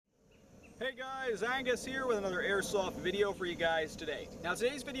Hey guys, Angus here with another Airsoft video for you guys today. Now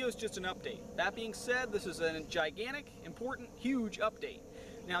today's video is just an update. That being said, this is a gigantic, important, huge update.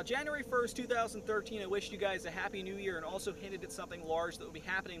 Now January 1st, 2013, I wished you guys a Happy New Year and also hinted at something large that will be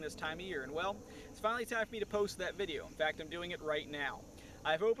happening this time of year. And well, it's finally time for me to post that video. In fact, I'm doing it right now.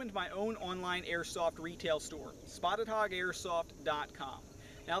 I've opened my own online Airsoft retail store, SpottedHogAirsoft.com.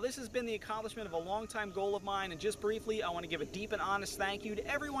 Now this has been the accomplishment of a long-time goal of mine, and just briefly I want to give a deep and honest thank you to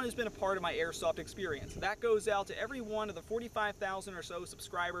everyone who's been a part of my Airsoft experience. That goes out to every one of the 45,000 or so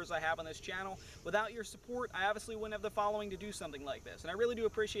subscribers I have on this channel. Without your support, I obviously wouldn't have the following to do something like this, and I really do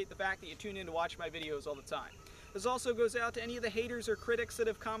appreciate the fact that you tune in to watch my videos all the time. This also goes out to any of the haters or critics that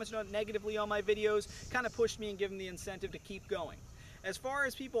have commented negatively on my videos, kind of pushed me and given me the incentive to keep going. As far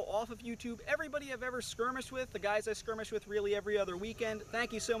as people off of YouTube, everybody I've ever skirmished with, the guys I skirmish with really every other weekend,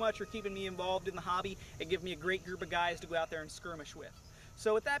 thank you so much for keeping me involved in the hobby and giving me a great group of guys to go out there and skirmish with.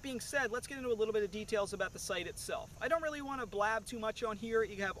 So with that being said, let's get into a little bit of details about the site itself. I don't really want to blab too much on here.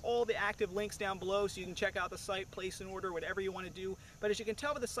 You have all the active links down below so you can check out the site, place an order, whatever you want to do. But as you can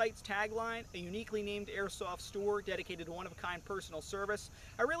tell by the site's tagline, a uniquely named Airsoft store dedicated to one-of-a-kind personal service,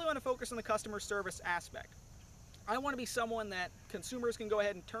 I really want to focus on the customer service aspect. I want to be someone that consumers can go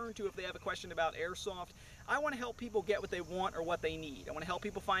ahead and turn to if they have a question about Airsoft. I want to help people get what they want or what they need. I want to help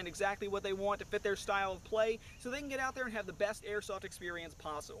people find exactly what they want to fit their style of play so they can get out there and have the best Airsoft experience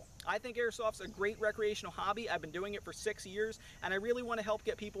possible. I think Airsoft's a great recreational hobby. I've been doing it for 6 years, and I really want to help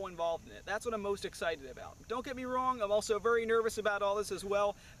get people involved in it. That's what I'm most excited about. Don't get me wrong, I'm also very nervous about all this as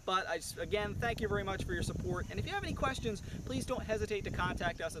well, but again, thank you very much for your support. And if you have any questions, please don't hesitate to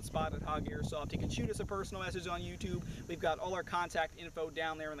contact us at Spotted Hog Airsoft. You can shoot us a personal message on YouTube. We've got all our contact info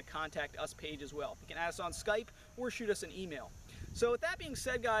down there in the Contact Us page as well. You can add us on Skype or shoot us an email. So with that being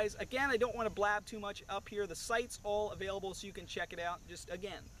said, guys, again, I don't want to blab too much up here. The site's all available so you can check it out. Just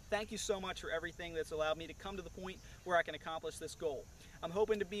again, thank you so much for everything that's allowed me to come to the point where I can accomplish this goal. I'm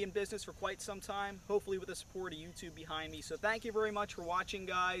hoping to be in business for quite some time, hopefully with the support of YouTube behind me. So thank you very much for watching,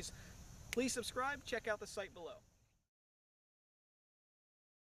 guys. Please subscribe, check out the site below.